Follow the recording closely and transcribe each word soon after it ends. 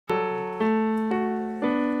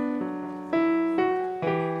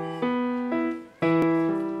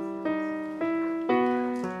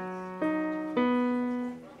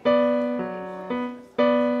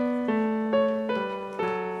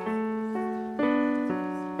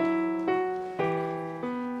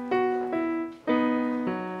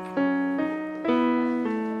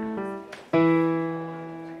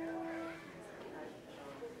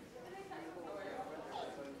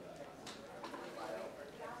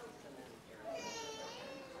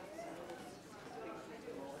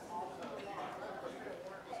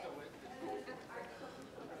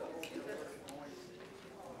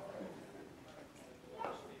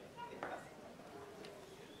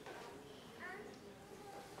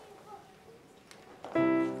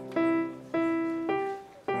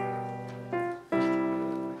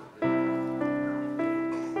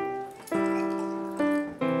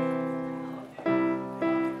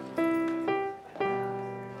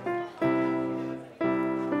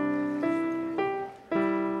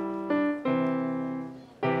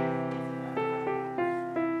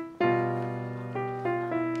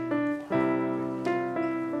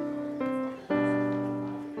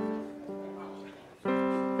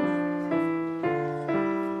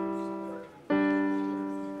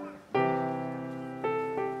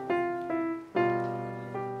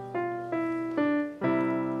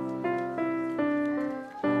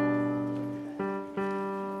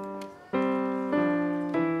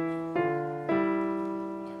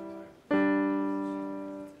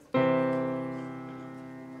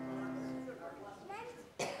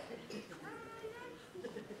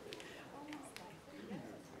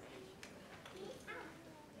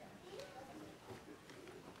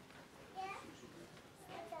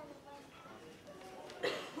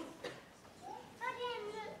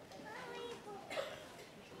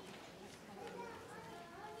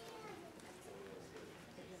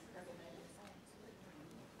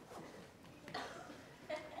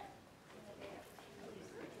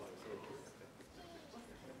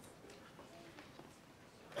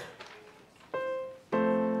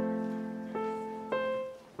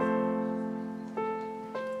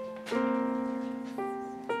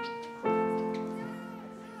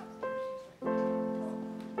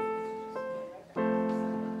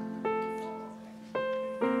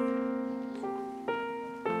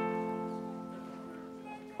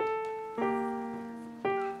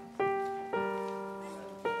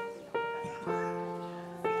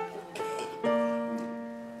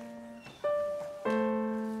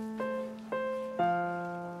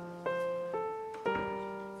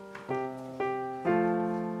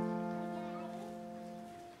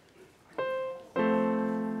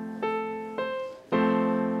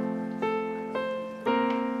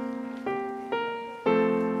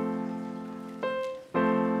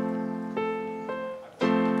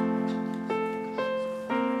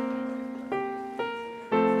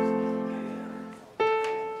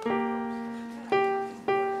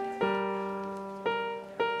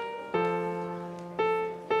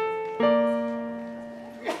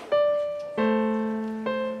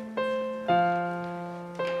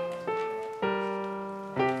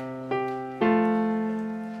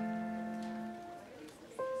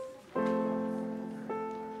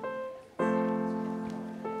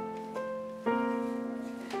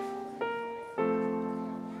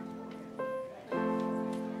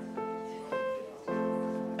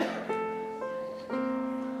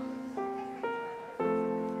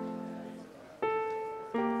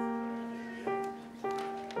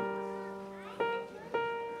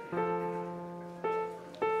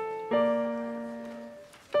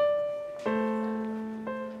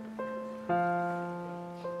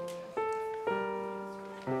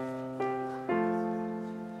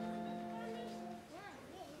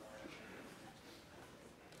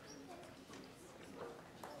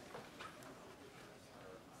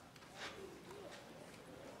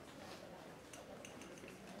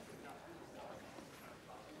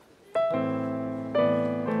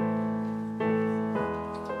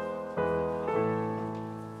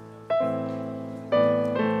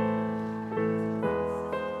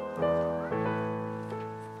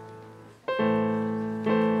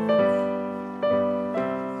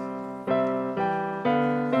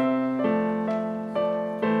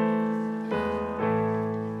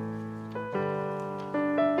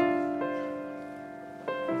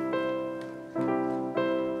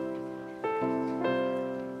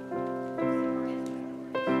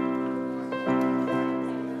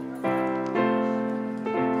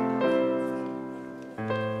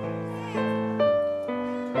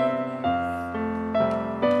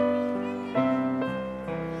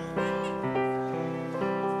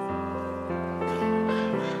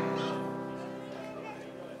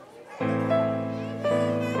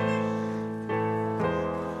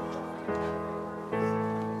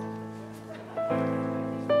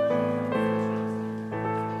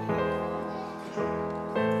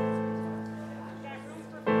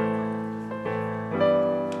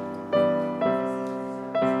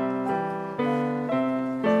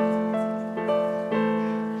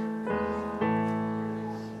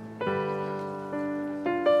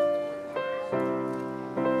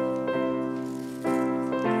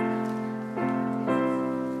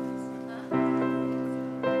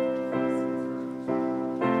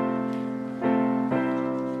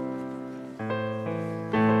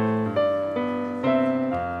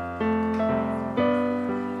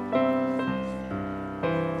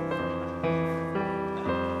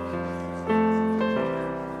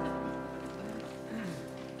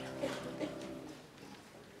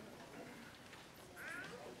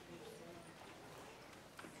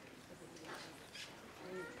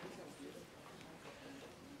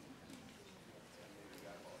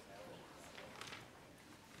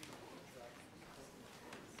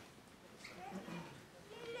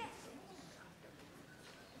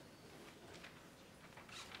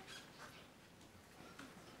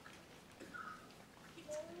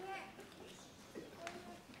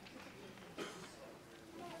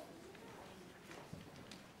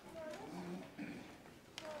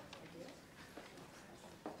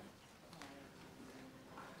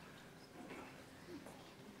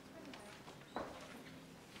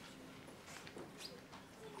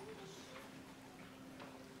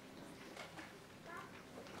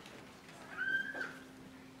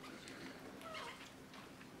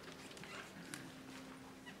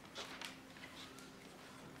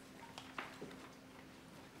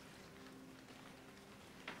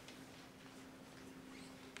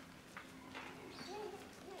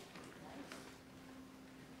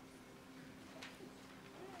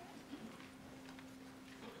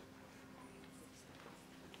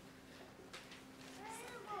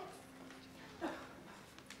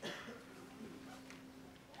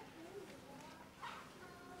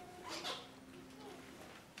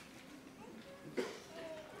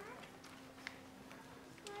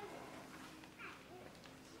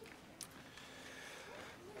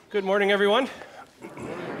Good morning, everyone.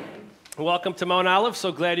 Welcome to Mount Olive.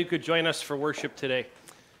 So glad you could join us for worship today.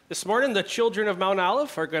 This morning, the children of Mount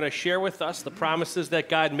Olive are going to share with us the promises that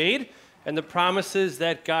God made and the promises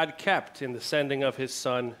that God kept in the sending of his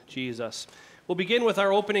son, Jesus. We'll begin with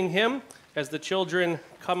our opening hymn as the children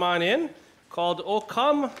come on in, called, "O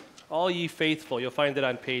Come, All Ye Faithful." You'll find it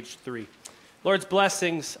on page 3. Lord's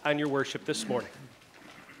blessings on your worship this morning.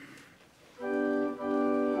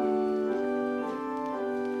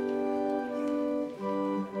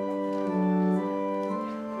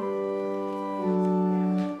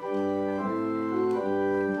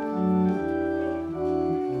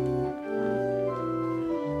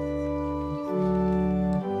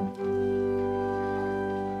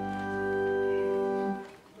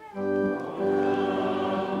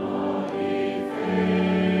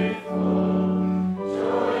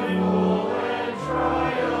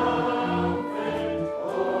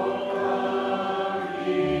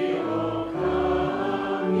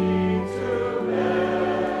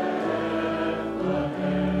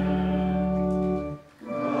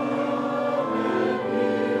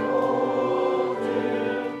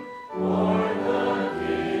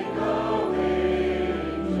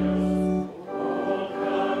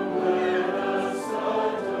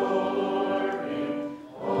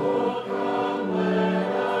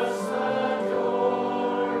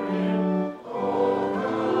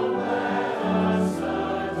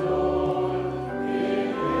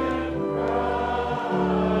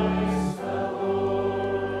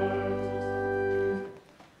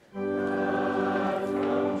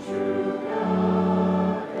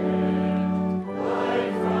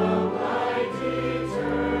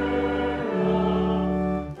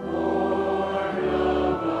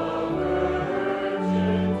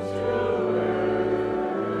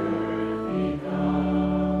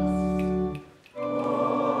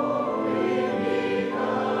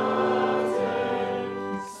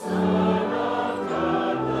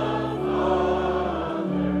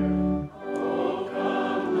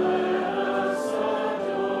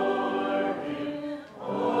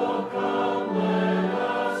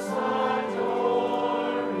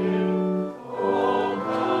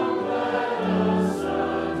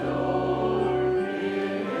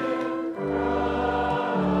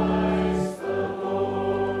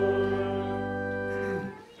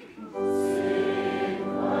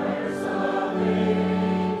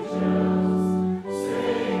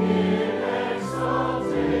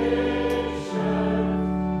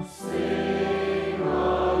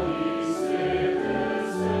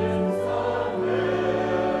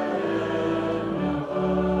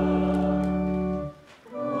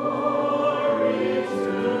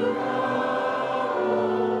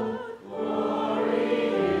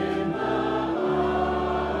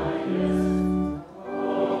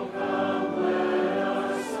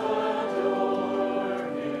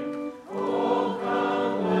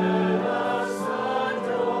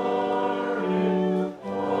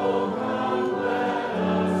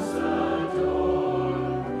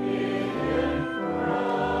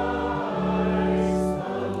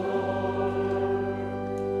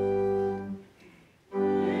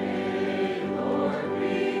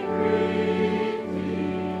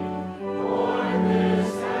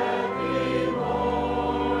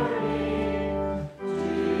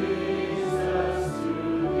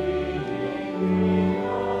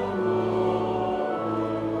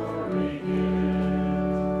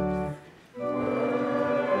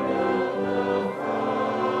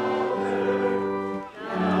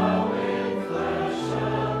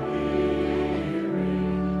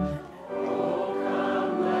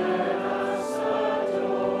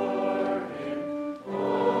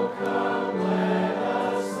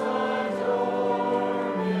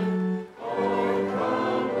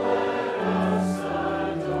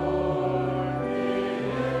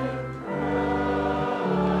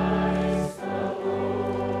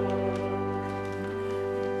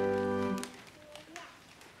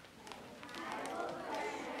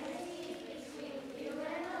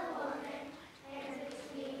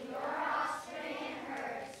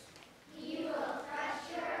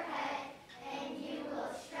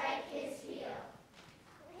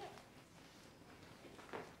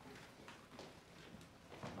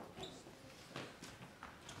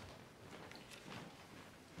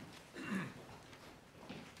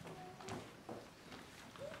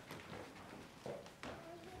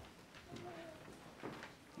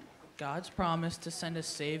 God's promise to send a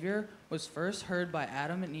Savior was first heard by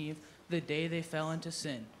Adam and Eve the day they fell into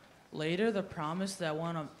sin. Later, the promise that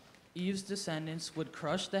one of Eve's descendants would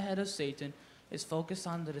crush the head of Satan is focused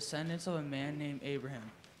on the descendants of a man named Abraham.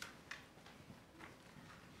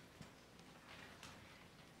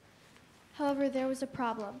 However, there was a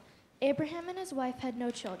problem. Abraham and his wife had no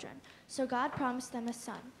children, so God promised them a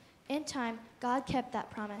son. In time, God kept that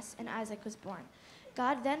promise, and Isaac was born.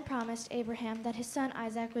 God then promised Abraham that his son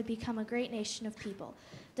Isaac would become a great nation of people,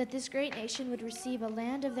 that this great nation would receive a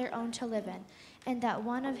land of their own to live in, and that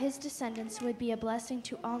one of his descendants would be a blessing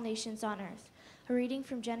to all nations on earth. A reading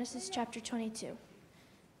from Genesis chapter 22.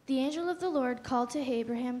 The angel of the Lord called to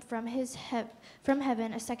Abraham from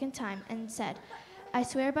heaven a second time and said, I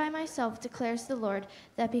swear by myself, declares the Lord,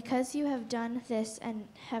 that because you have done this and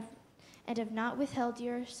have not withheld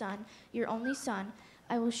your son, your only son,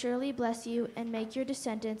 I will surely bless you and make your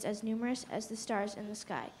descendants as numerous as the stars in the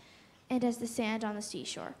sky and as the sand on the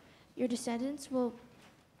seashore. Your descendants will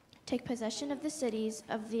take possession of the cities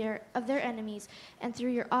of their enemies, and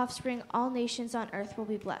through your offspring all nations on earth will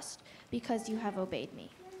be blessed, because you have obeyed me.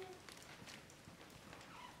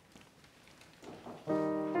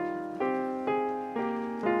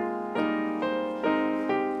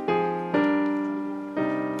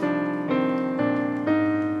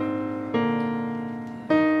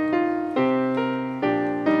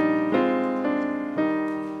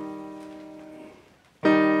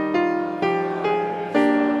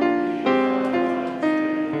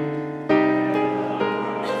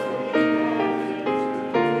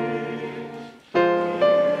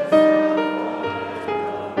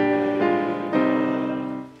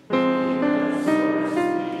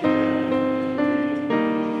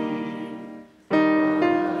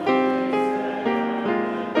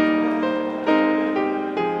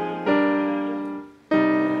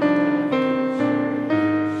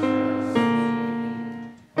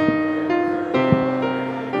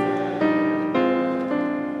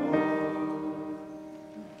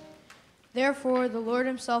 Therefore, the Lord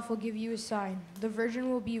himself will give you a sign. The virgin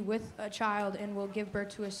will be with a child and will give birth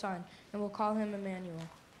to a son, and will call him Emmanuel.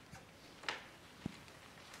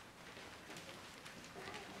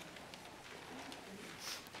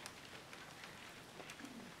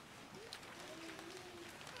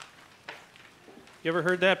 You ever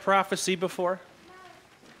heard that prophecy before?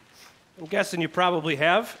 I'm guessing you probably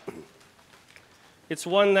have. It's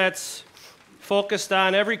one that's focused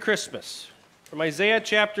on every Christmas, from Isaiah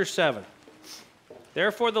chapter 7.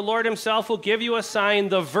 Therefore, the Lord himself will give you a sign.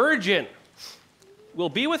 The virgin will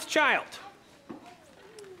be with child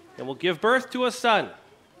and will give birth to a son.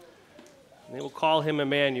 And they will call him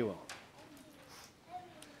Emmanuel.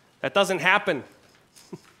 That doesn't happen.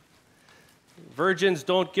 Virgins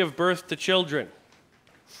don't give birth to children.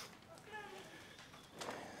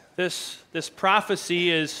 This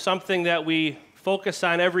prophecy is something that we focus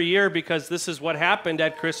on every year because this is what happened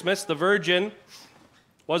at Christmas. The virgin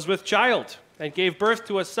was with child and gave birth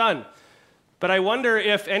to a son. But I wonder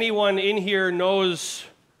if anyone in here knows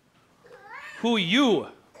who you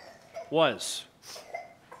was.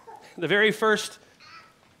 The very first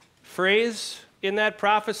phrase in that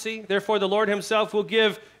prophecy, therefore the Lord himself will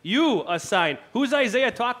give you a sign. Who's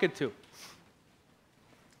Isaiah talking to?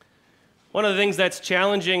 One of the things that's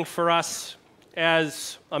challenging for us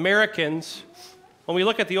as Americans when we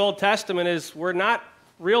look at the Old Testament is we're not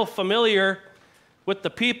real familiar with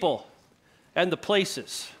the people and the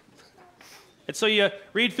places. And so you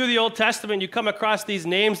read through the Old Testament, you come across these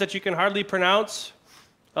names that you can hardly pronounce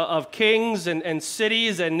of kings and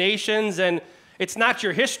cities and nations, and it's not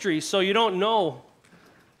your history, so you don't know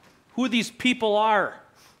who these people are,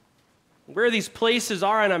 where these places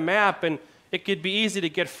are on a map, and it could be easy to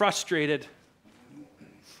get frustrated.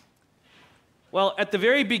 Well, at the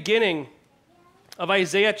very beginning of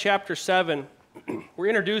Isaiah chapter 7, we're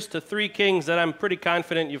introduced to three kings that I'm pretty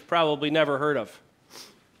confident you've probably never heard of.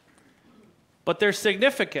 But they're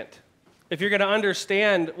significant if you're going to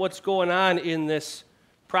understand what's going on in this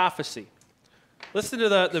prophecy. Listen to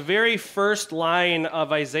the very first line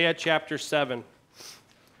of Isaiah chapter 7.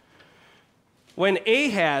 When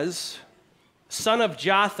Ahaz, son of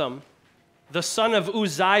Jotham, the son of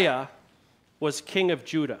Uzziah, was king of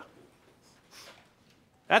Judah.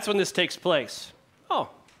 That's when this takes place. Oh,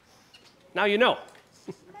 now you know.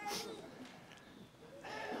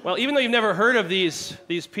 Well, even though you've never heard of these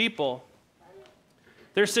people,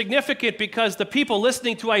 they're significant because the people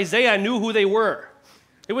listening to Isaiah knew who they were.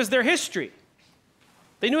 It was their history.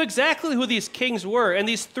 They knew exactly who these kings were, and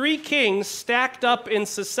these three kings stacked up in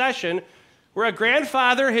succession were a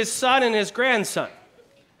grandfather, his son, and his grandson.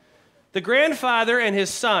 The grandfather and his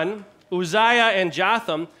son, Uzziah and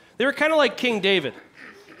Jotham, they were kind of like King David.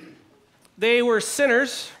 They were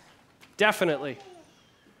sinners, definitely.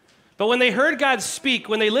 But when they heard God speak,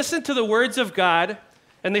 when they listened to the words of God,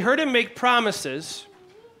 and they heard him make promises,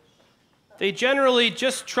 they generally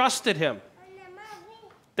just trusted him.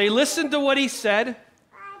 They listened to what he said,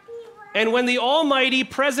 And when the Almighty,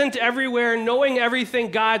 present everywhere, knowing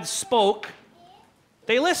everything God spoke,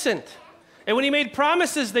 they listened. And when he made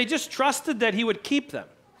promises, they just trusted that he would keep them.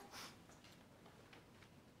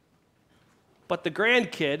 But the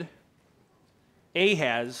grandkid,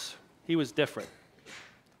 Ahaz, he was different.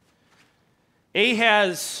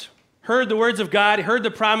 Ahaz heard the words of God, heard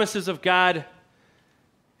the promises of God,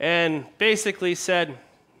 and basically said,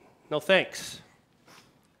 no thanks.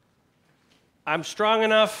 I'm strong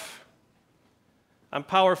enough. I'm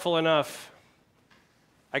powerful enough.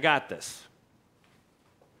 I got this.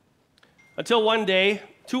 Until one day,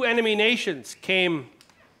 2 enemy nations came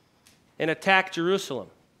and attacked Jerusalem.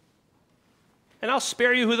 And I'll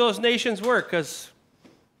spare you who those nations were, because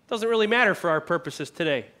it doesn't really matter for our purposes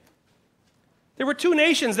today. There were 2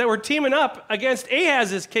 nations that were teaming up against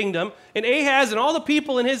Ahaz's kingdom, and Ahaz and all the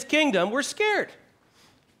people in his kingdom were scared.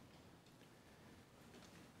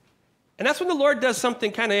 And that's when the Lord does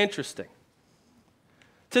something kind of interesting.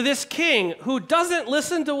 To this king who doesn't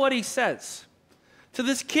listen to what he says, to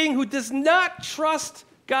this king who does not trust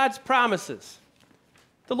God's promises,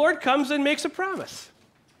 the Lord comes and makes a promise.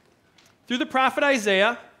 Through the prophet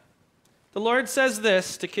Isaiah, the Lord says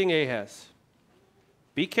this to King Ahaz: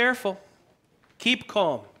 be careful, keep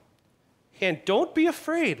calm, and don't be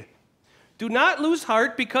afraid. Do not lose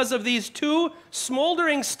heart because of these 2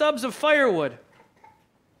 smoldering stubs of firewood.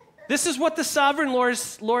 This is what the sovereign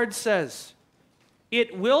Lord says.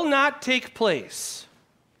 It will not take place.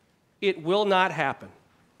 It will not happen.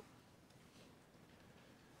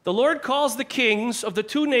 The Lord calls the kings of the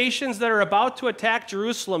 2 nations that are about to attack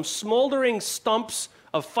Jerusalem smoldering stumps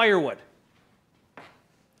of firewood.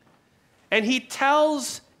 And he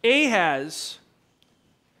tells Ahaz,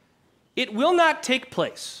 it will not take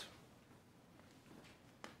place.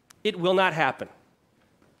 It will not happen.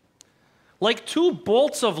 Like 2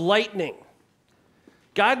 bolts of lightning,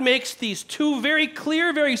 God makes these 2 very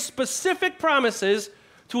clear, very specific promises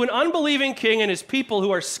to an unbelieving king and his people who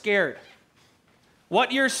are scared.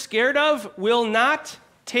 What you're scared of will not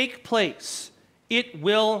take place. It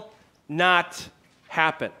will not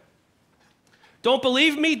happen. Don't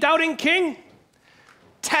believe me, doubting king?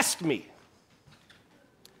 Test me.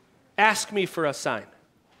 Ask me for a sign.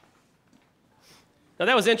 Now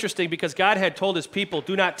that was interesting because God had told his people,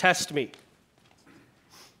 do not test me.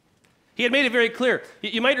 He had made it very clear.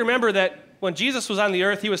 You might remember that when Jesus was on the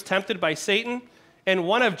earth, he was tempted by Satan, and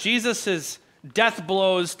one of Jesus's death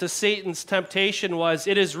blows to Satan's temptation was,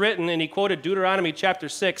 it is written, and he quoted Deuteronomy chapter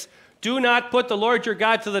 6, do not put the Lord your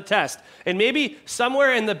God to the test. And maybe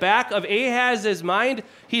somewhere in the back of Ahaz's mind,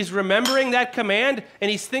 he's remembering that command,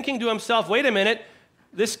 and he's thinking to himself, wait a minute,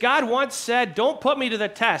 this God once said, don't put me to the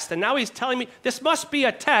test. And now he's telling me, this must be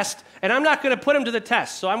a test, and I'm not going to put him to the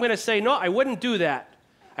test. So I'm going to say, no, I wouldn't do that.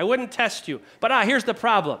 I wouldn't test you. But here's the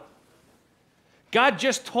problem. God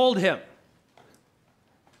just told him,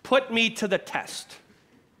 put me to the test.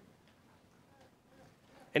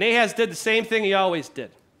 And Ahaz did the same thing he always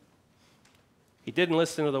did. He didn't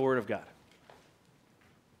listen to the word of God.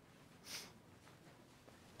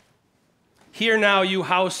 Hear now, you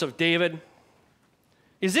house of David.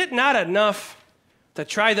 Is it not enough to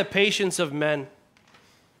try the patience of men?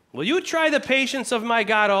 Will you try the patience of my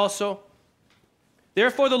God also?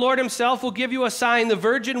 Therefore the Lord himself will give you a sign. The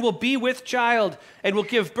virgin will be with child and will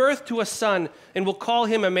give birth to a son and will call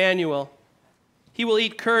him Emmanuel. He will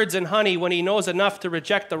eat curds and honey when he knows enough to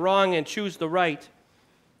reject the wrong and choose the right.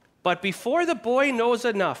 But before the boy knows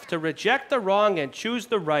enough to reject the wrong and choose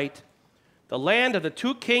the right, the land of the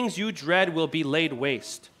 2 kings you dread will be laid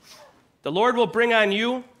waste. The Lord will bring on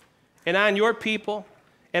you and on your people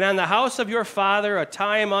and on the house of your father a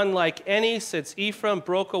time unlike any since Ephraim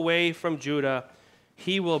broke away from Judah.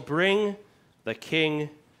 He will bring the king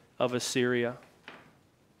of Assyria.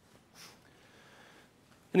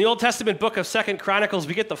 In the Old Testament book of 2 Chronicles,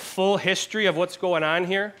 we get the full history of what's going on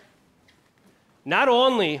here. Not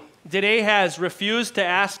only did Ahaz refuse to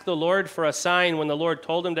ask the Lord for a sign when the Lord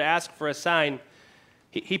told him to ask for a sign,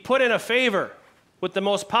 he put in a favor with the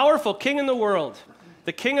most powerful king in the world,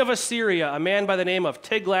 the king of Assyria, a man by the name of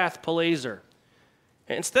Tiglath-Pileser.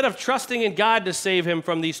 Instead of trusting in God to save him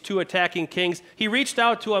from these 2 attacking kings, he reached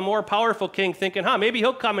out to a more powerful king thinking, maybe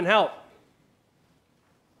he'll come and help.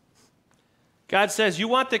 God says, you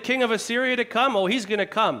want the king of Assyria to come? Oh, he's going to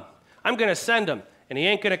come. I'm going to send him, and he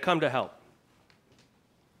ain't going to come to help.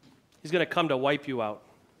 He's going to come to wipe you out.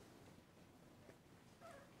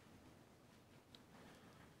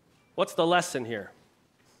 What's the lesson here?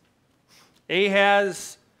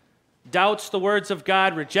 Ahaz doubts the words of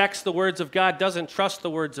God, rejects the words of God, doesn't trust the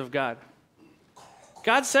words of God.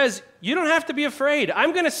 God says, you don't have to be afraid.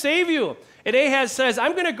 I'm going to save you. And Ahaz says,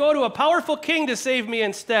 I'm going to go to a powerful king to save me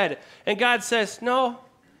instead. And God says, no,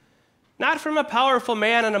 not from a powerful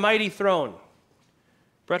man on a mighty throne,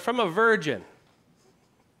 but from a virgin.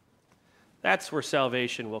 That's where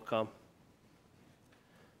salvation will come.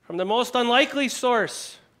 From the most unlikely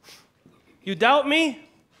source. You doubt me?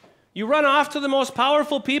 You run off to the most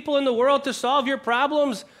powerful people in the world to solve your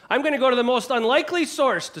problems? I'm going to go to the most unlikely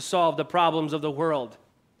source to solve the problems of the world.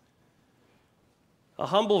 A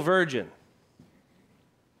humble virgin.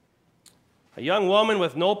 A young woman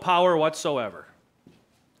with no power whatsoever.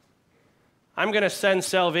 I'm going to send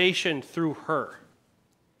salvation through her.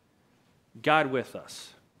 God with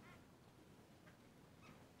us.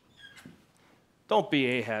 Don't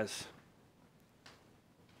be Ahaz.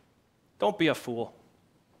 Don't be a fool.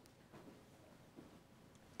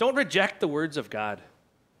 Don't reject the words of God.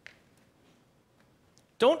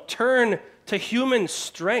 Don't turn to human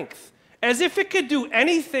strength as if it could do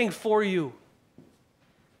anything for you.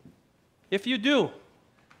 If you do,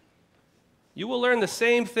 you will learn the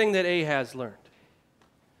same thing that Ahaz learned.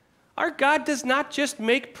 Our God does not just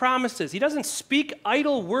make promises. He doesn't speak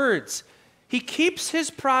idle words. He keeps his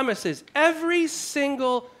promises every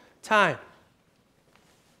single time.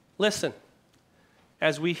 Listen,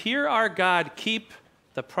 as we hear our God keep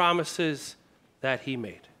the promises that he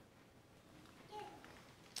made.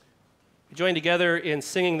 We join together in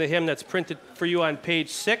singing the hymn that's printed for you on page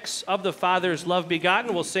 6 of the Father's Love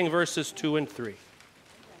Begotten. We'll sing verses 2 and 3.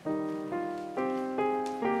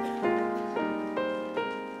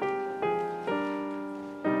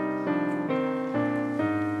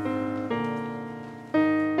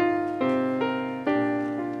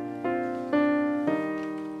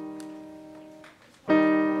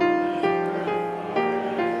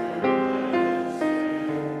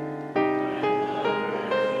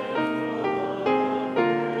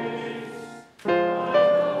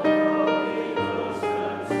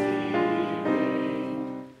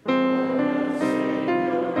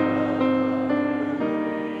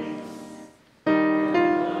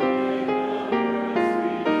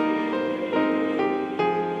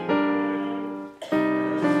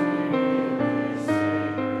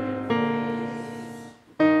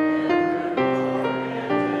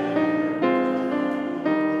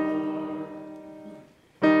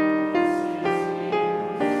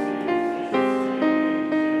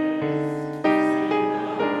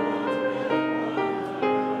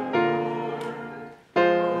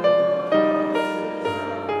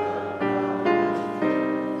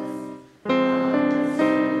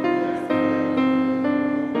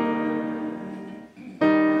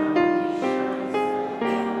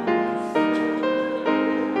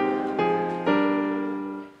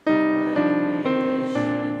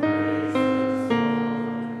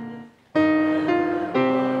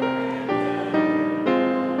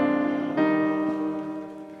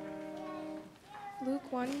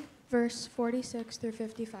 Verse 46 through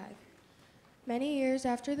 55. Many years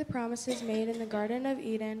after the promises made in the Garden of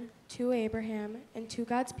Eden to Abraham and to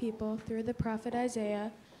God's people through the prophet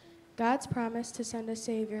Isaiah, God's promise to send a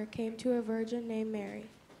Savior came to a virgin named Mary.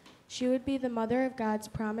 She would be the mother of God's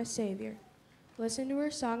promised Savior. Listen to her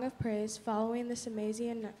song of praise following this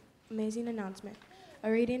amazing announcement. A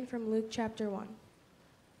reading from Luke chapter 1.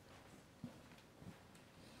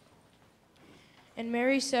 And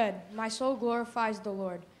Mary said, My soul glorifies the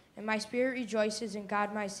Lord, and my spirit rejoices in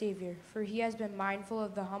God my Savior, for he has been mindful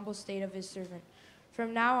of the humble state of his servant.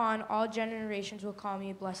 From now on, all generations will call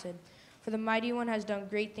me blessed, for the Mighty One has done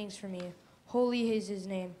great things for me. Holy is his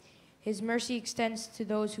name. His mercy extends to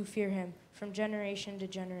those who fear him, from generation to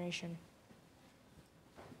generation.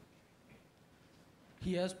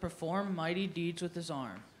 He has performed mighty deeds with his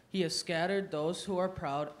arm. He has scattered those who are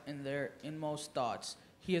proud in their inmost thoughts.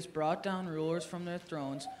 He has brought down rulers from their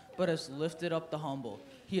thrones, but has lifted up the humble.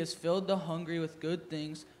 He has filled the hungry with good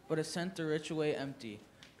things, but has sent the rich away empty.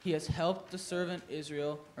 He has helped the servant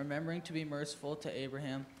Israel, remembering to be merciful to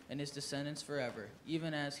Abraham and his descendants forever,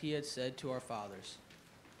 even as he had said to our fathers.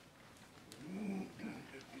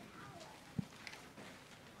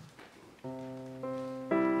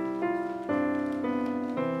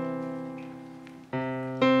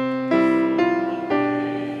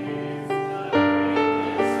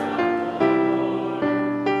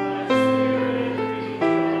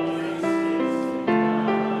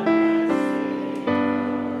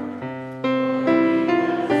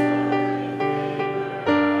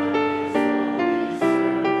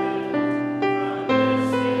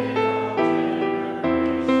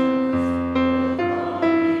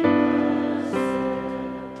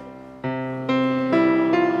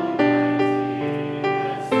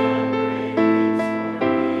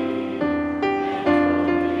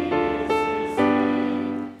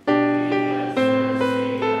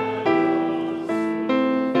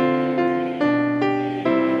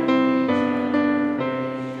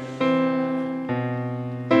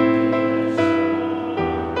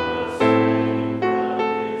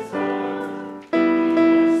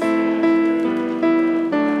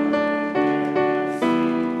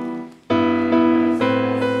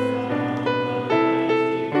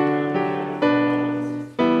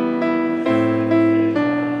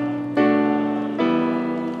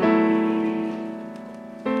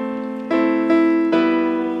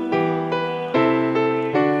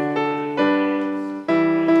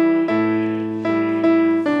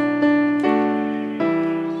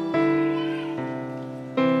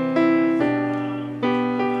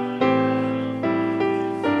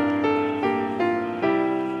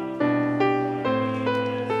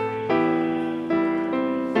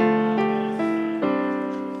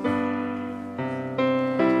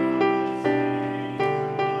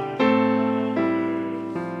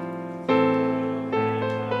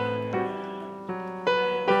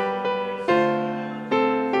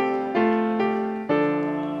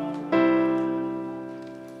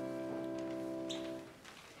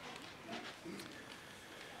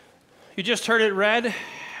 You just heard it read,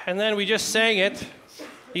 and then we just sang it.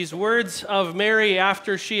 These words of Mary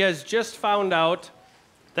after she has just found out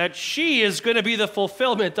that she is going to be the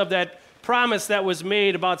fulfillment of that promise that was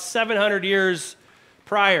made about 700 years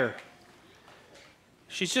prior.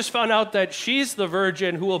 She's just found out that she's the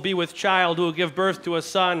virgin who will be with child, who will give birth to a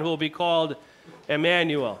son who will be called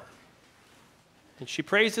Emmanuel. And she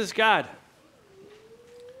praises God.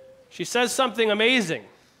 She says something amazing.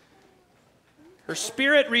 Her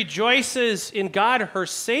spirit rejoices in God, her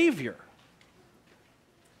Savior.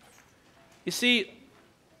 You see,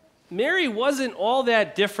 Mary wasn't all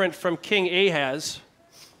that different from King Ahaz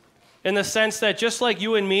in the sense that just like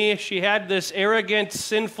you and me, she had this arrogant,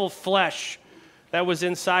 sinful flesh that was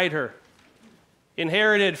inside her,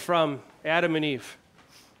 inherited from Adam and Eve.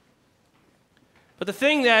 But the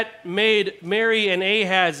thing that made Mary and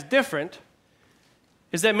Ahaz different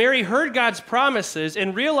is that Mary heard God's promises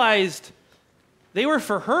and realized they were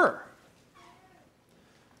for her.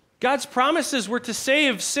 God's promises were to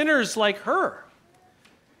save sinners like her.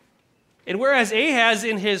 And whereas Ahaz,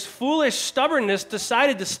 in his foolish stubbornness,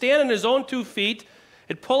 decided to stand on his own 2 feet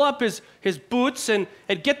and pull up his boots and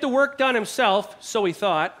get the work done himself, so he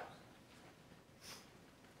thought,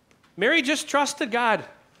 Mary just trusted God.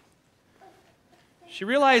 She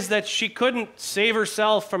realized that she couldn't save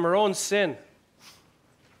herself from her own sin.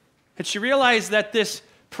 And she realized that this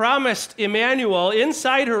promised Emmanuel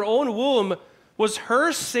inside her own womb was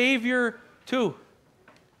her Savior too.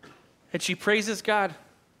 And she praises God.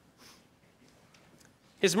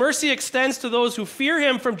 His mercy extends to those who fear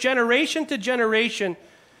him from generation to generation.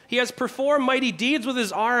 He has performed mighty deeds with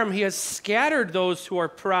his arm. He has scattered those who are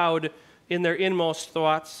proud in their inmost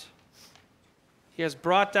thoughts. He has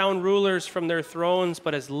brought down rulers from their thrones,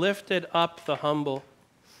 but has lifted up the humble.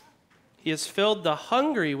 He has filled the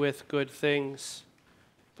hungry with good things,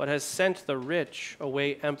 but has sent the rich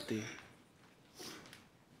away empty.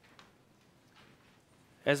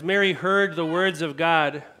 As Mary heard the words of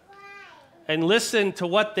God and listened to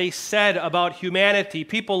what they said about humanity,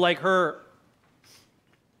 people like her,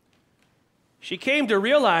 she came to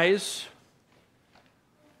realize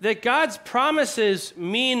that God's promises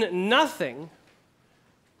mean nothing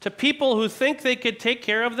to people who think they could take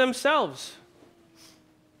care of themselves.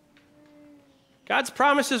 God's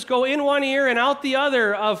promises go in one ear and out the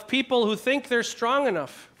other of people who think they're strong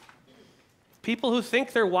enough, people who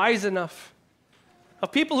think they're wise enough,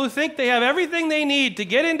 of people who think they have everything they need to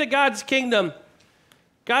get into God's kingdom.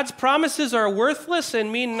 God's promises are worthless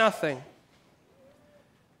and mean nothing.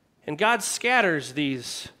 And God scatters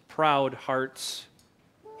these proud hearts.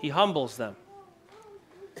 He humbles them.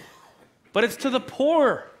 But it's to the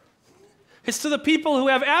poor. It's to the people who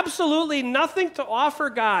have absolutely nothing to offer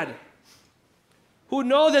God, who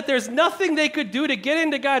know that there's nothing they could do to get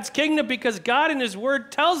into God's kingdom because God in his word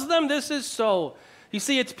tells them this is so. You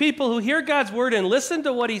see, it's people who hear God's word and listen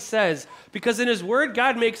to what he says, because in his word,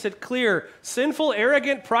 God makes it clear. Sinful,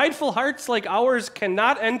 arrogant, prideful hearts like ours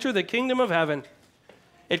cannot enter the kingdom of heaven.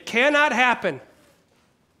 It cannot happen.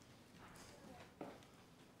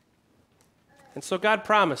 And so God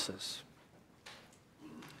promises.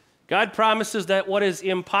 God promises that what is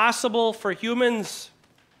impossible for humans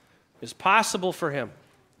is possible for him.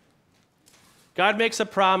 God makes a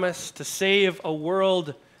promise to save a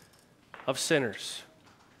world of sinners.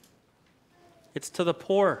 It's to the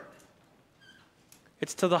poor.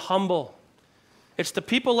 It's to the humble. It's to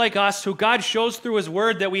people like us who God shows through his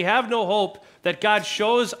word that we have no hope, that God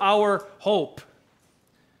shows our hope.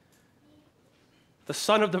 The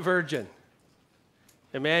Son of the Virgin,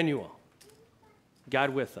 Emmanuel,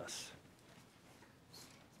 God with us.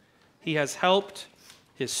 He has helped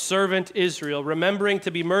his servant Israel, remembering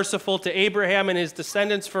to be merciful to Abraham and his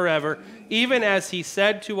descendants forever, even as he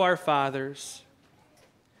said to our fathers.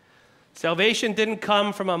 Salvation didn't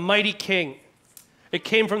come from a mighty king. It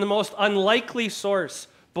came from the most unlikely source.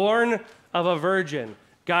 Born of a virgin,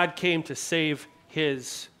 God came to save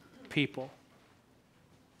his people.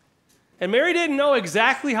 And Mary didn't know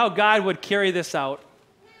exactly how God would carry this out.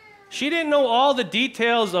 She didn't know all the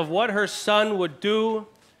details of what her son would do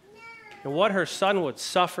and what her son would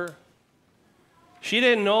suffer. She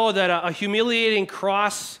didn't know that a humiliating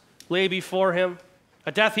cross lay before him,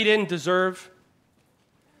 a death he didn't deserve.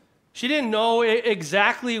 She didn't know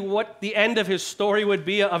exactly what the end of his story would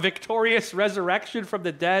be, a victorious resurrection from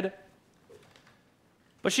the dead.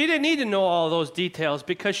 But she didn't need to know all those details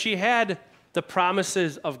because she had the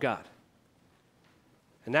promises of God.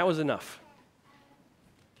 And that was enough.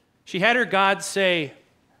 She had her God say,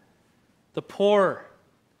 the poor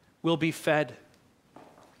will be fed.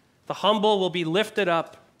 The humble will be lifted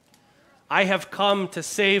up. I have come to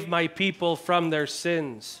save my people from their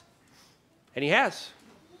sins. And he has.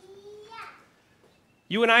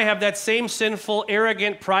 You and I have that same sinful,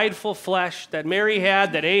 arrogant, prideful flesh that Mary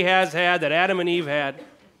had, that Ahaz had, that Adam and Eve had.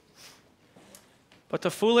 But to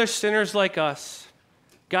foolish sinners like us,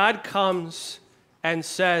 God comes and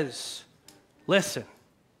says, listen.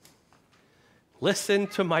 Listen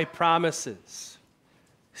to my promises.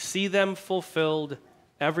 See them fulfilled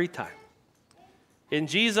every time. In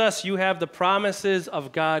Jesus, you have the promises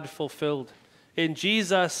of God fulfilled. In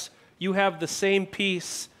Jesus, you have the same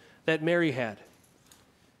peace that Mary had.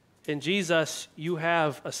 In Jesus, you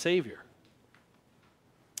have a Savior.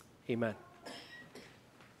 Amen.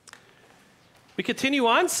 We continue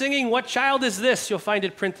on singing, What Child Is This? You'll find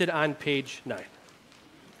it printed on page 9.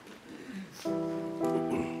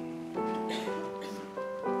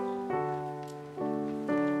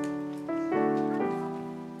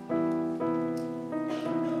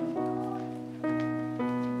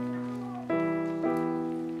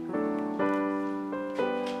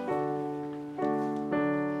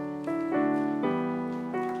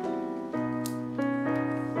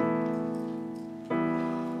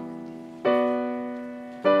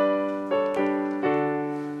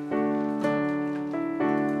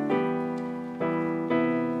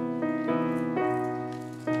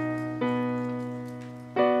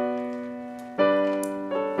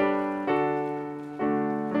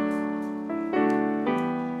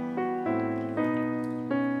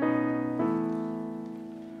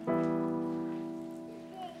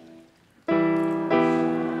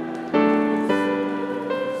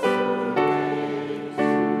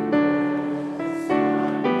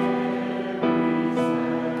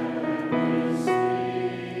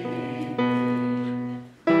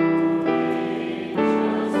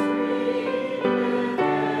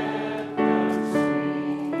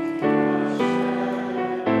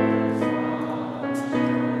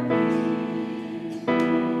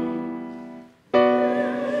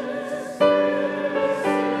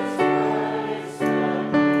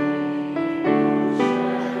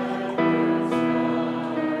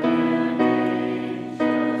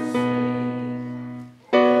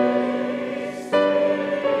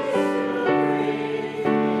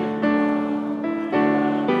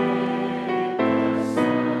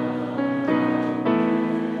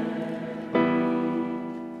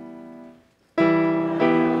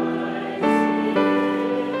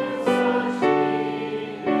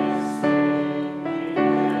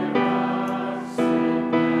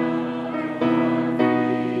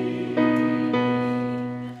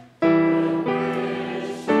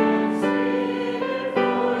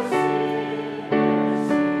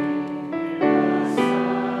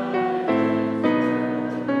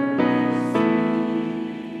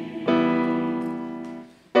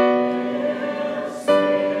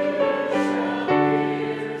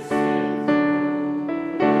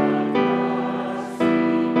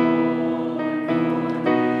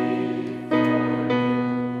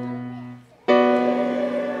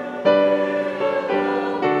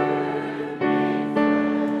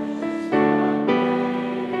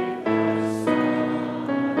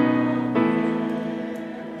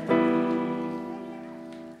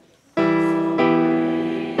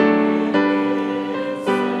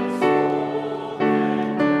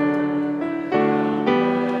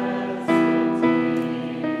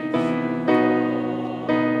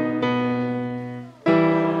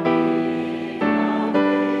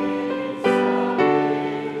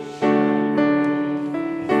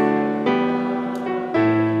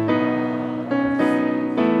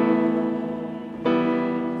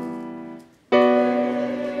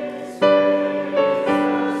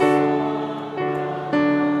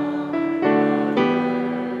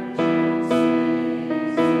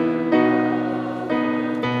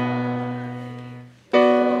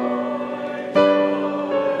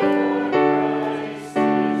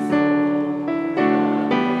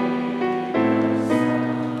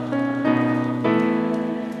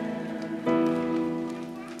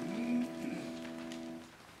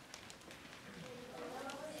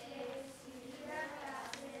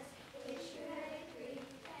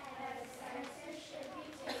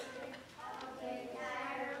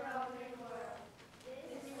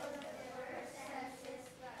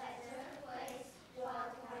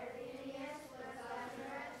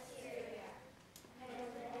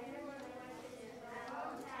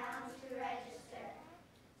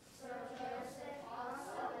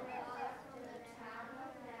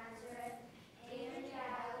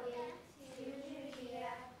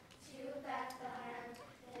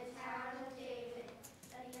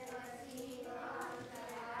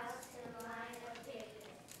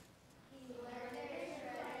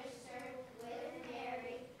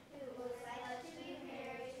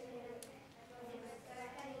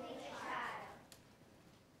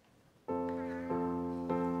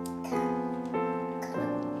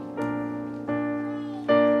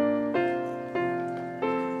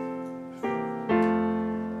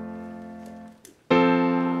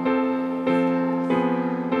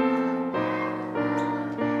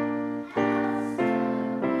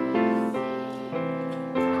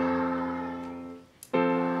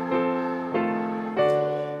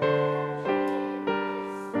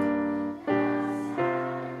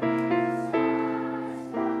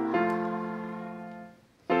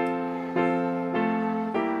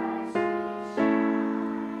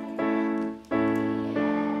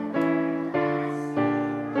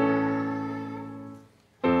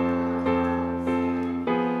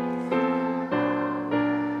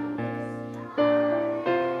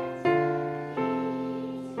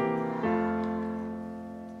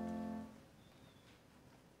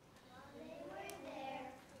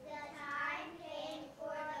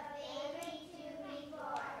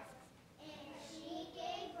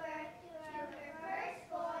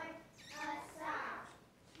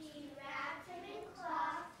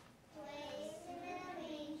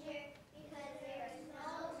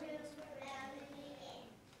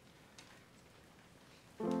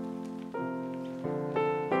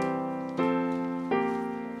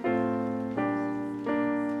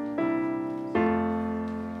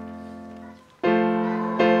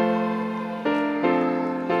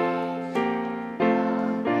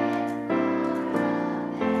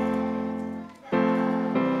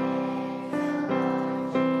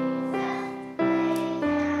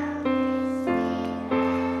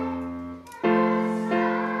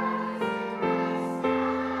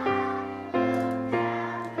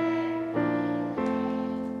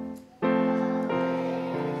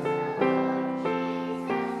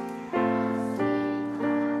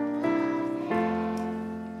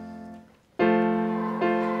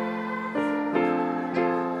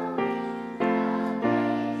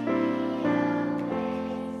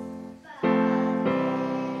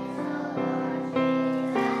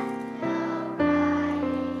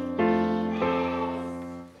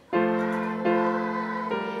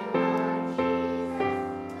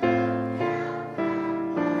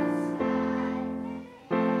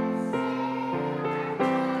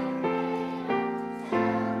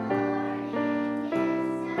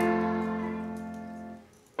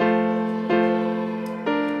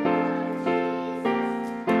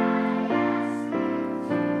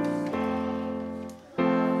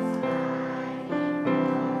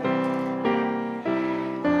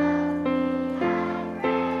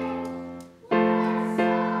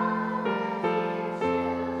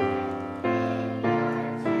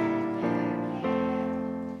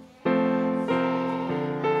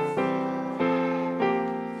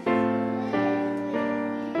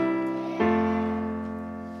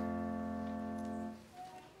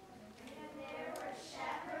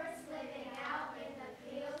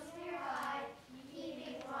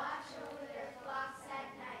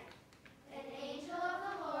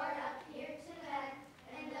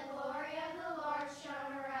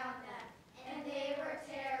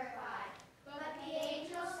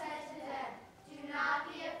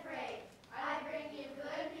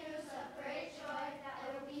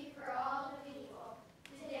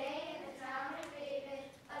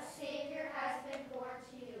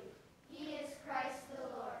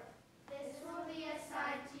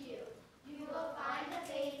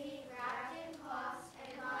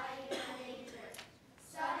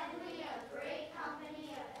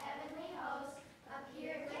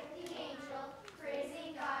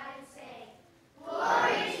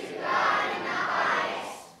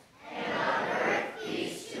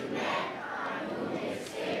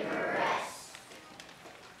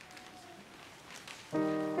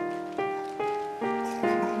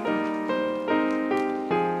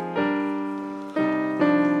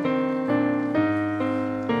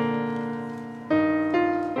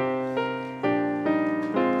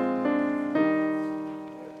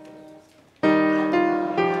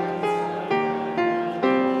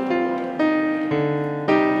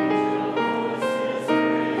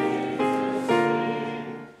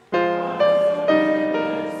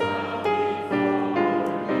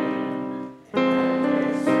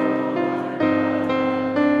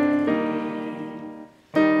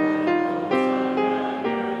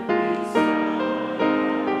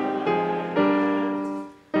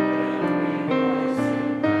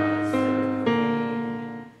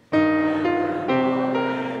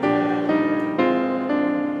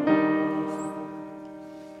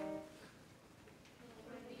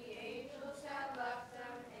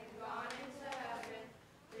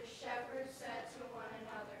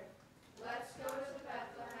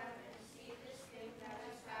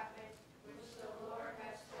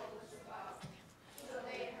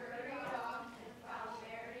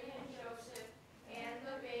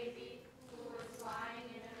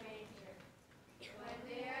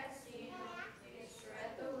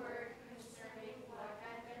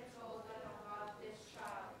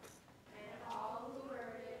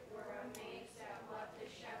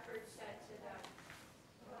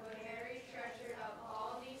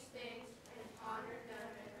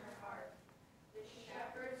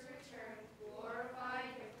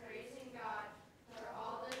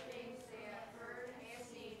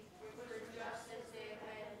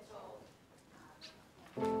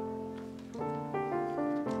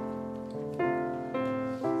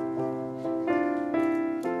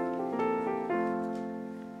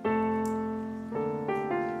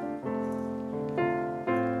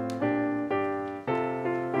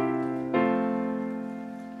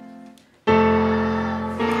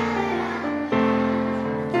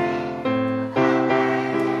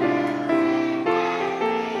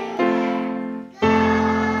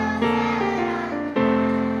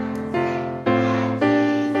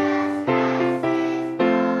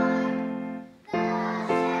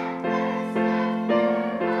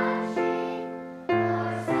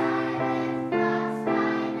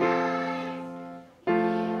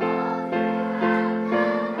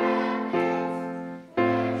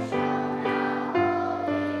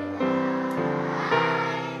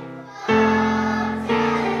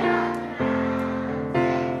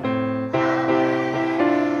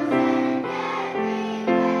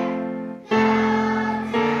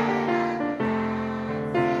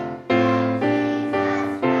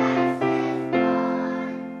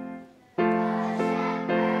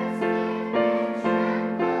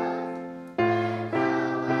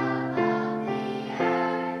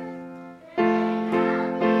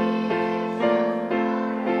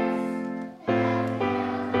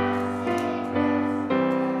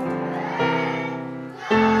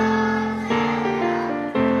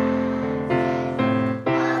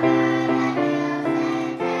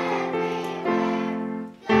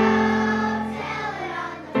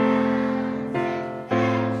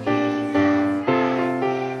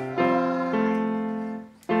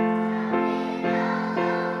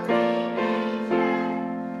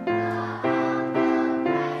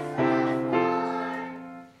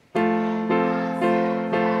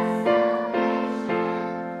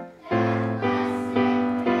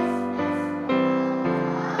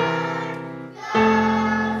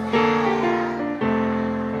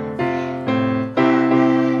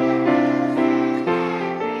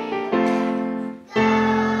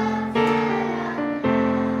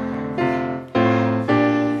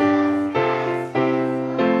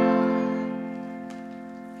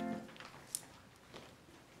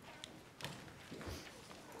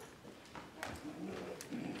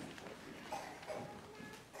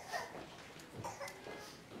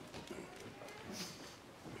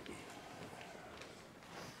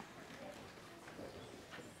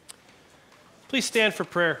 Please stand for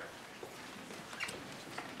prayer.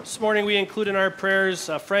 This morning we include in our prayers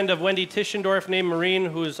a friend of Wendy Tischendorf named Maureen,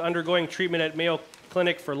 who is undergoing treatment at Mayo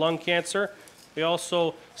Clinic for lung cancer. We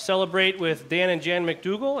also celebrate with Dan and Jan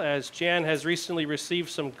McDougall, as Jan has recently received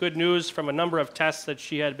some good news from a number of tests that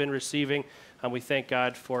she had been receiving, and we thank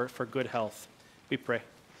God for good health. We pray.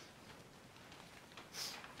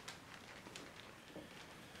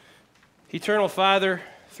 Eternal Father,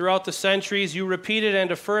 throughout the centuries, you repeated and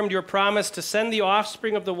affirmed your promise to send the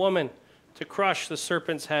offspring of the woman to crush the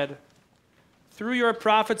serpent's head. Through your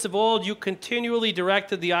prophets of old, you continually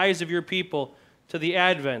directed the eyes of your people to the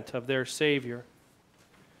advent of their Savior.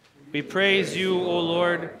 We praise you, O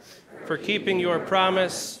Lord, for keeping your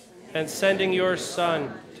promise and sending your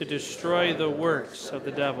Son to destroy the works of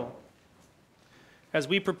the devil. As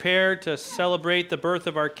we prepare to celebrate the birth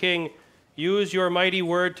of our King, use your mighty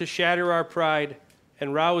word to shatter our pride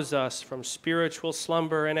and rouse us from spiritual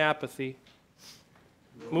slumber and apathy.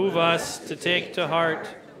 Move us to take to heart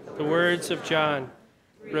the words of John,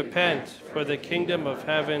 "Repent, for the kingdom of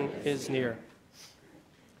heaven is near."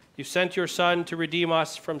 You sent your Son to redeem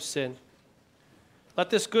us from sin. Let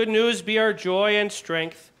this good news be our joy and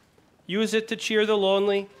strength. Use it to cheer the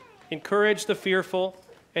lonely, encourage the fearful,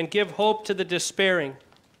 and give hope to the despairing.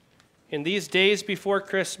 In these days before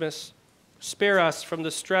Christmas, spare us from the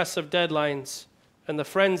stress of deadlines and the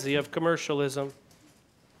frenzy of commercialism.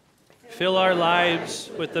 Fill our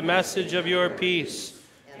lives with the message of your peace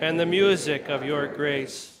and the music of your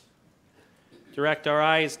grace. Direct our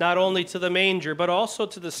eyes not only to the manger, but also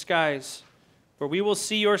to the skies, where we will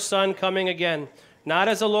see your Son coming again, not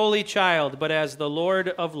as a lowly child, but as the Lord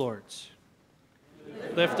of Lords.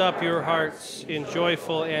 Lift up your hearts in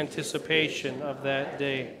joyful anticipation of that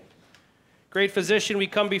day. Great Physician, we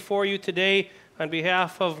come before you today on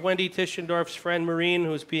behalf of Wendy Tischendorf's friend Maureen,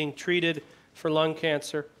 who's being treated for lung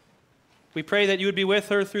cancer. We pray that you would be with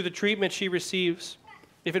her through the treatment she receives.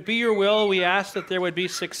 If it be your will, we ask that there would be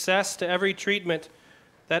success to every treatment,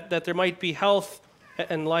 that there might be health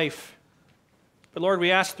and life. But Lord, we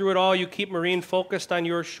ask through it all, you keep Maureen focused on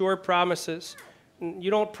your sure promises. You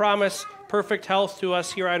don't promise perfect health to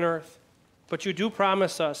us here on earth, but you do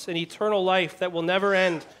promise us an eternal life that will never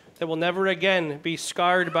end, that will never again be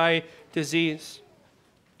scarred by disease.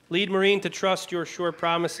 Lead Maureen to trust your sure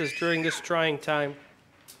promises during this trying time.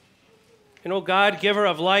 And, oh God, giver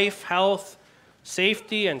of life, health,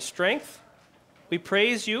 safety, and strength, we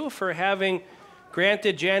praise you for having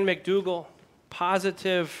granted Jan McDougall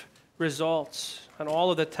positive results on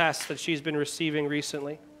all of the tests that she's been receiving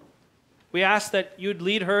recently. We ask that you'd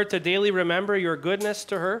lead her to daily remember your goodness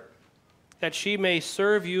to her, that she may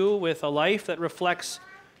serve you with a life that reflects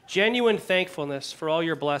genuine thankfulness for all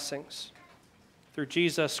your blessings. Through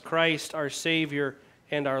Jesus Christ, our Savior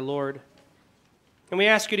and our Lord. And we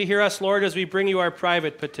ask you to hear us, Lord, as we bring you our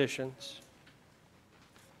private petitions.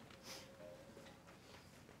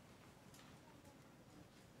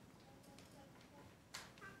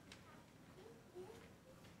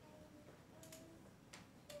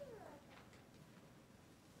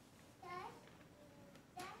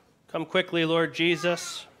 Come quickly, Lord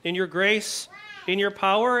Jesus, in your grace, in your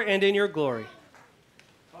power, and in your glory.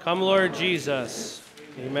 Come, Lord Jesus.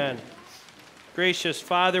 Amen. Gracious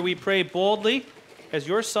Father, we pray boldly, as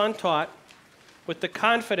your Son taught, with the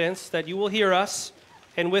confidence that you will hear us,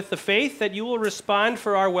 and with the faith that you will respond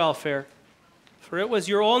for our welfare. For it was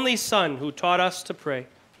your only Son who taught us to pray.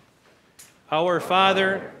 Our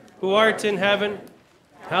Father, who art in heaven,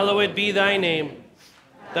 hallowed be thy name.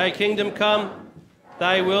 Thy kingdom come,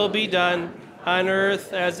 thy will be done, on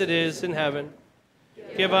earth as it is in heaven.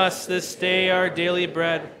 Give us this day our daily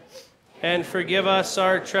bread, and forgive us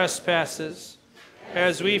our trespasses,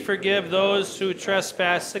 as we forgive those who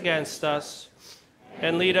trespass against us.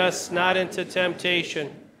 And lead us not into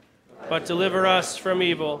temptation, but deliver us from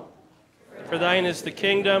evil. For thine is the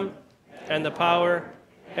kingdom, and the power,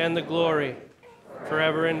 and the glory,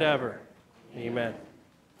 forever and ever. Amen.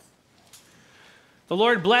 The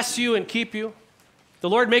Lord bless you and keep you. The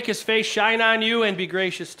Lord make his face shine on you and be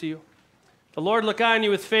gracious to you. The Lord look on you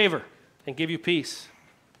with favor and give you peace.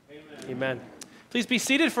 Amen. Amen. Please be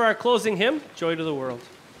seated for our closing hymn, Joy to the World.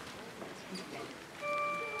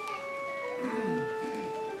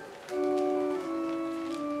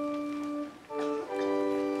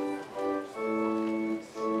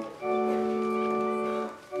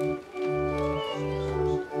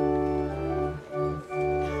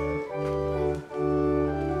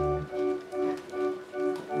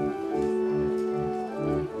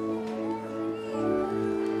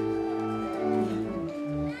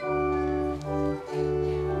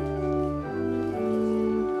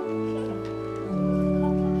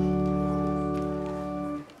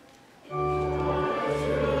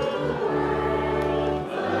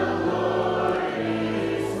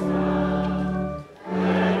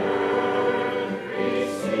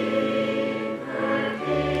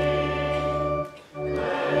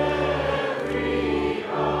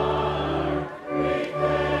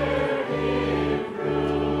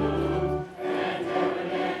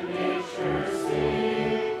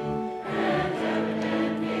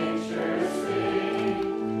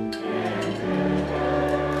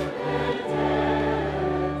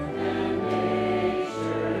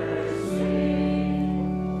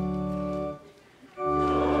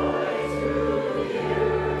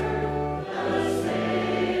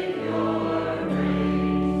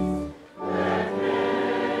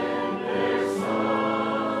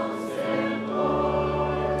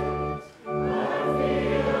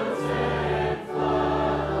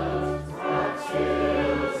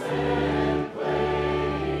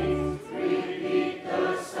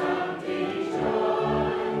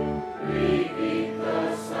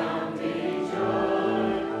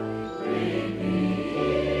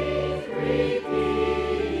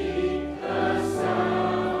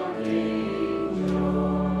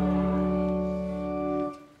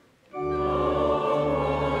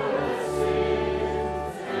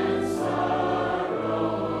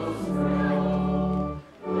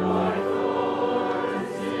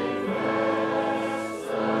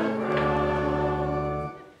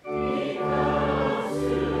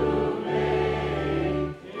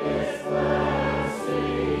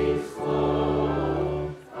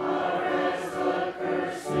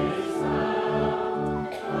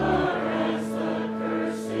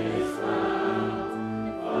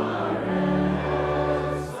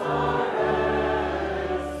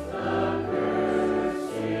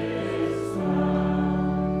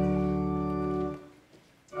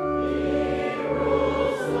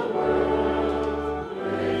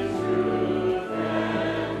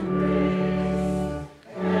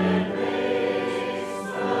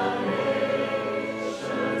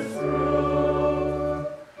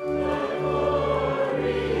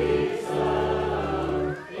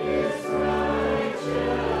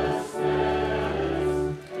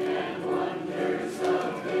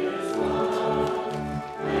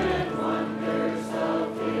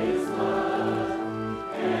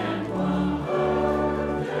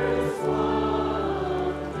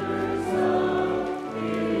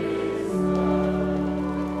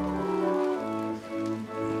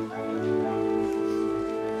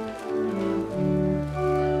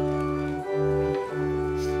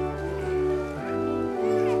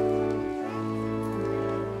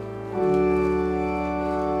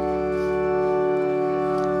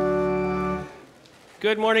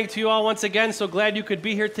 Good morning to you all once again. So glad you could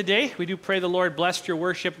be here today. We do pray the Lord blessed your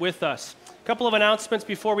worship with us. A couple of announcements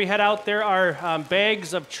before we head out. There are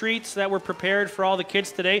bags of treats that were prepared for all the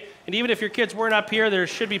kids today. And even if your kids weren't up here, there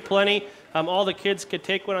should be plenty. All the kids could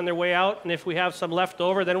take one on their way out. And if we have some left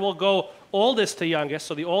over, then we'll go oldest to youngest.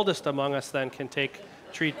 So the oldest among us then can take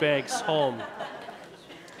treat bags home.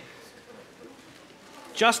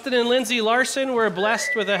 Justin and Lindsay Larson were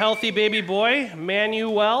blessed with a healthy baby boy,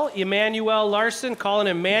 Emmanuel Larson, calling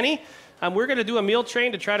him Manny. We're going to do a meal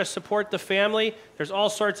train to try to support the family. There's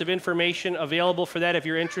all sorts of information available for that if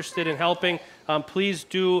you're interested in helping. Please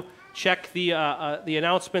do check the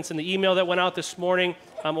announcements in the email that went out this morning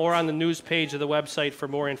or on the news page of the website for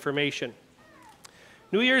more information.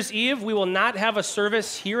 New Year's Eve, we will not have a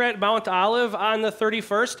service here at Mount Olive on the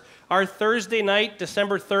 31st. Our Thursday night,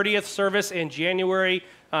 December 30th service and January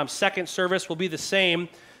 2nd service will be the same.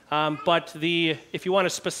 But if you want a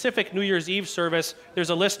specific New Year's Eve service, there's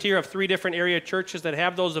a list here of 3 different area churches that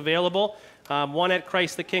have those available. One at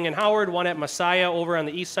Christ the King in Howard, one at Messiah over on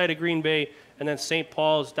the east side of Green Bay, and then St.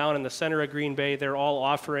 Paul's down in the center of Green Bay. They're all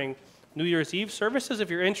offering New Year's Eve services. If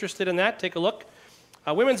you're interested in that, take a look.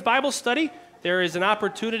 Women's Bible study. There is an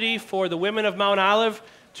opportunity for the women of Mount Olive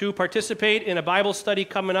to participate in a Bible study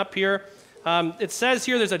coming up here. It says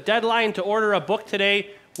here there's a deadline to order a book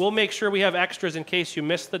today. We'll make sure we have extras in case you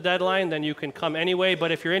missed the deadline. Then you can come anyway.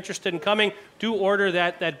 But if you're interested in coming, do order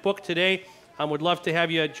that book today. Would love to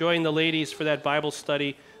have you join the ladies for that Bible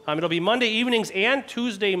study. It'll be Monday evenings and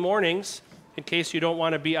Tuesday mornings in case you don't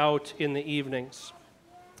want to be out in the evenings.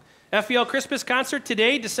 FEL Christmas concert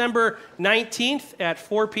today, December 19th at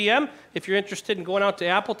 4 p.m. If you're interested in going out to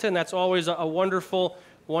Appleton, that's always a wonderful,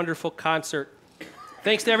 wonderful concert.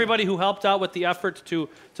 Thanks to everybody who helped out with the effort to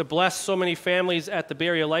bless so many families at the Bay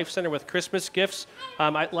Area Life Center with Christmas gifts.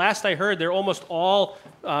 Last I heard, they're almost all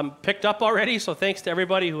picked up already, so thanks to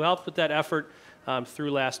everybody who helped with that effort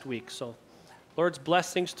through last week. So Lord's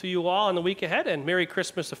blessings to you all in the week ahead, and Merry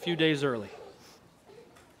Christmas a few days early.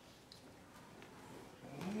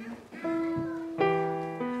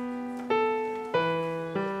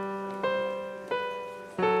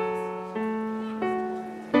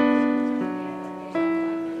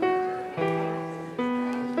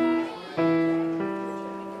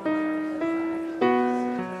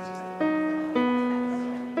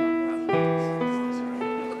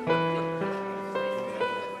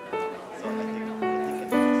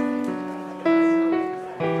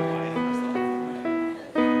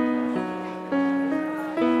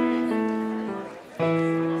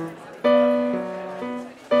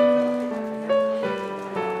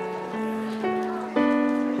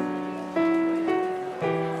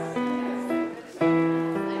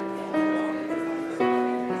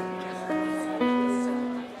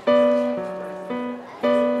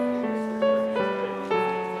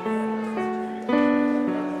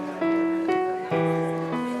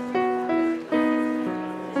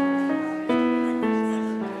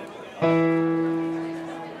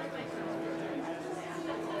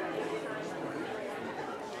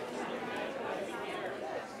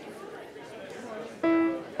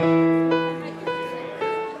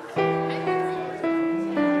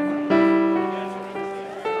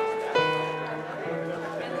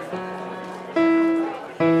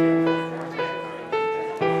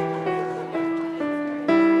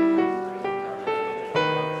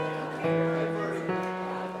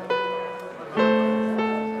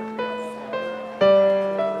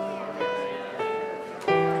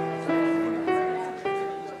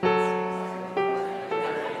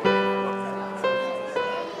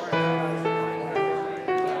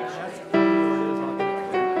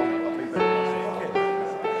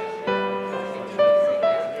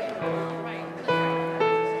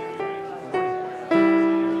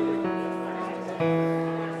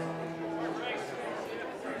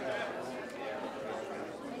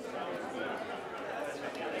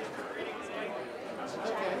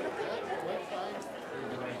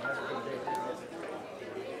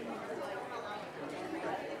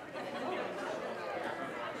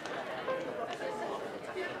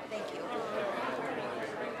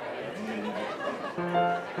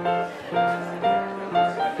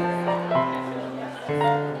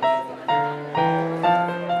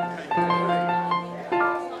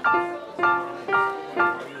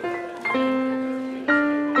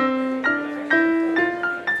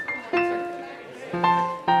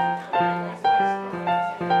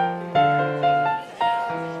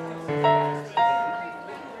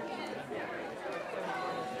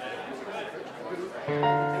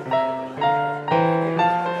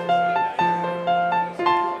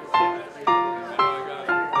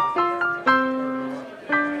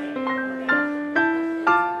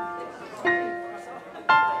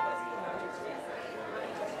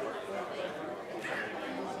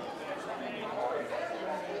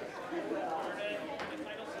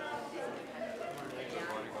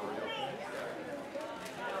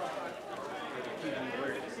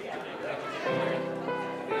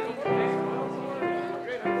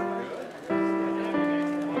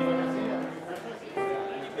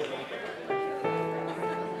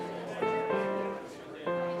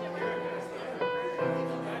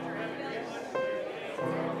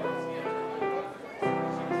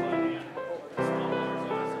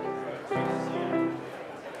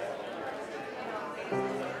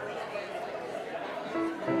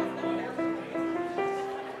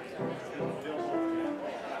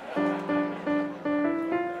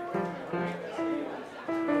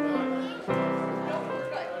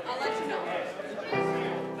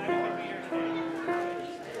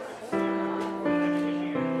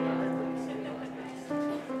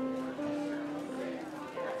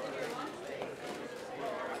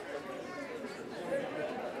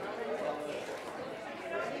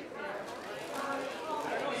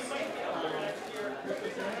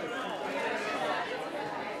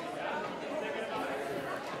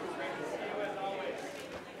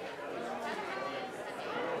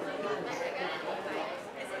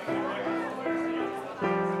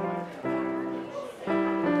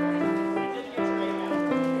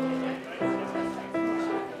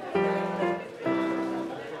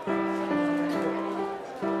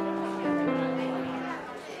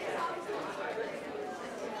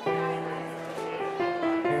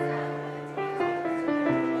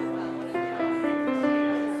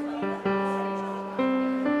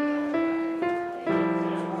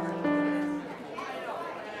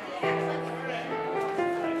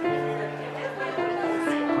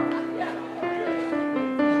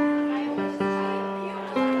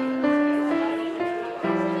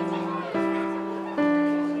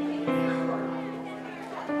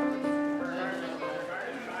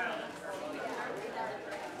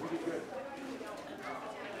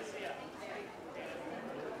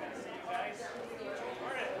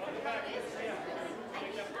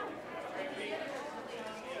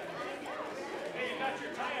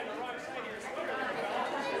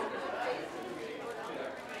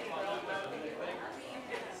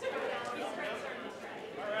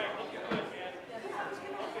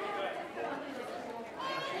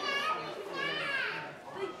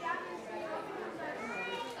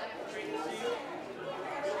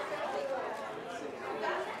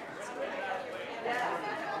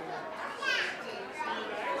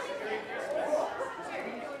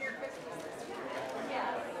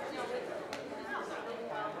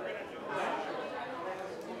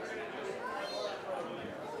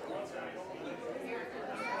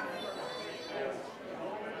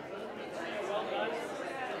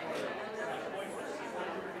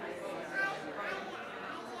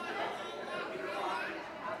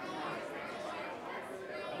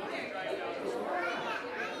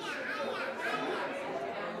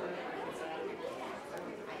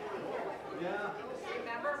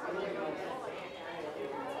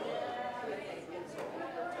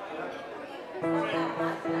 Yeah.